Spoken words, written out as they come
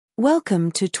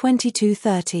Welcome to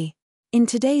 2230. In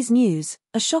today's news,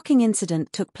 a shocking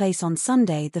incident took place on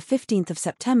Sunday, the 15th of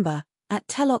September, at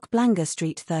Telok, Blangah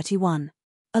Street 31.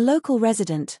 A local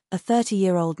resident, a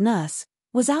 30-year-old nurse,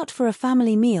 was out for a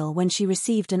family meal when she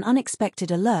received an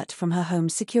unexpected alert from her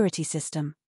home's security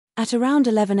system. At around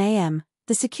 11 a.m.,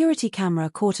 the security camera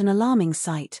caught an alarming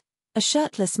sight: a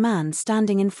shirtless man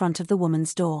standing in front of the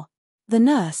woman's door. The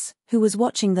nurse, who was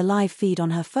watching the live feed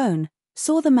on her phone,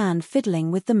 saw the man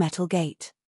fiddling with the metal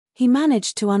gate. He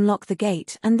managed to unlock the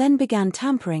gate and then began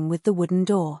tampering with the wooden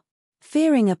door.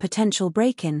 Fearing a potential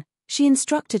break-in, she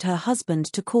instructed her husband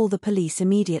to call the police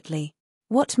immediately.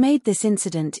 What made this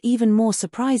incident even more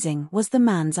surprising was the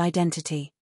man's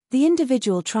identity. The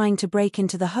individual trying to break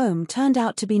into the home turned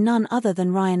out to be none other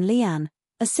than Lian,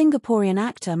 a Singaporean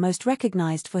actor most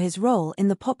recognized for his role in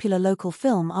the popular local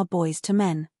film Are Boys to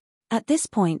Men. At this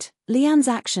point, Lian's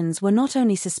actions were not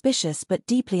only suspicious but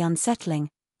deeply unsettling,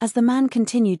 as the man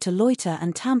continued to loiter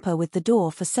and tamper with the door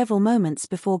for several moments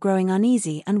before growing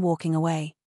uneasy and walking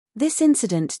away. This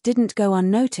incident didn't go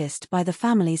unnoticed by the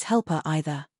family's helper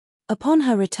either. Upon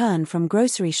her return from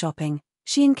grocery shopping,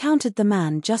 she encountered the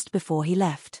man just before he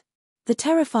left. The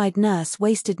terrified nurse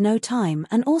wasted no time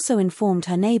and also informed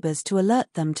her neighbors to alert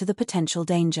them to the potential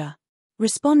danger.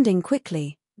 Responding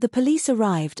quickly, the police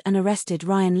arrived and arrested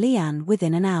Lian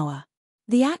within an hour.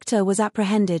 The actor was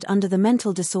apprehended under the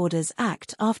Mental Disorders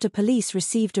Act after police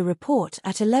received a report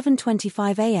at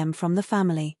 11:25 a.m. from the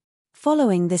family.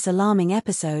 Following this alarming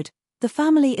episode, the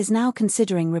family is now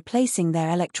considering replacing their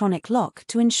electronic lock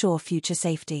to ensure future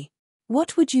safety.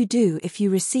 What would you do if you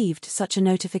received such a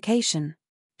notification?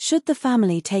 Should the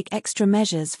family take extra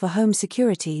measures for home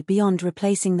security beyond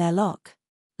replacing their lock?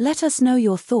 Let us know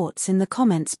your thoughts in the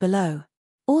comments below.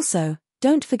 Also,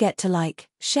 don't forget to like,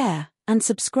 share, and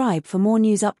subscribe for more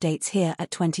news updates here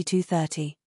at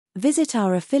 2230. Visit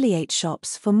our affiliate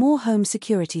shops for more home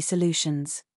security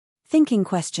solutions. Thinking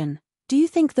question: do you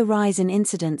think the rise in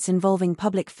incidents involving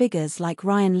public figures like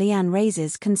Lian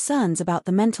raises concerns about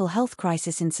the mental health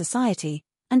crisis in society,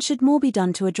 and should more be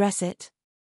done to address it?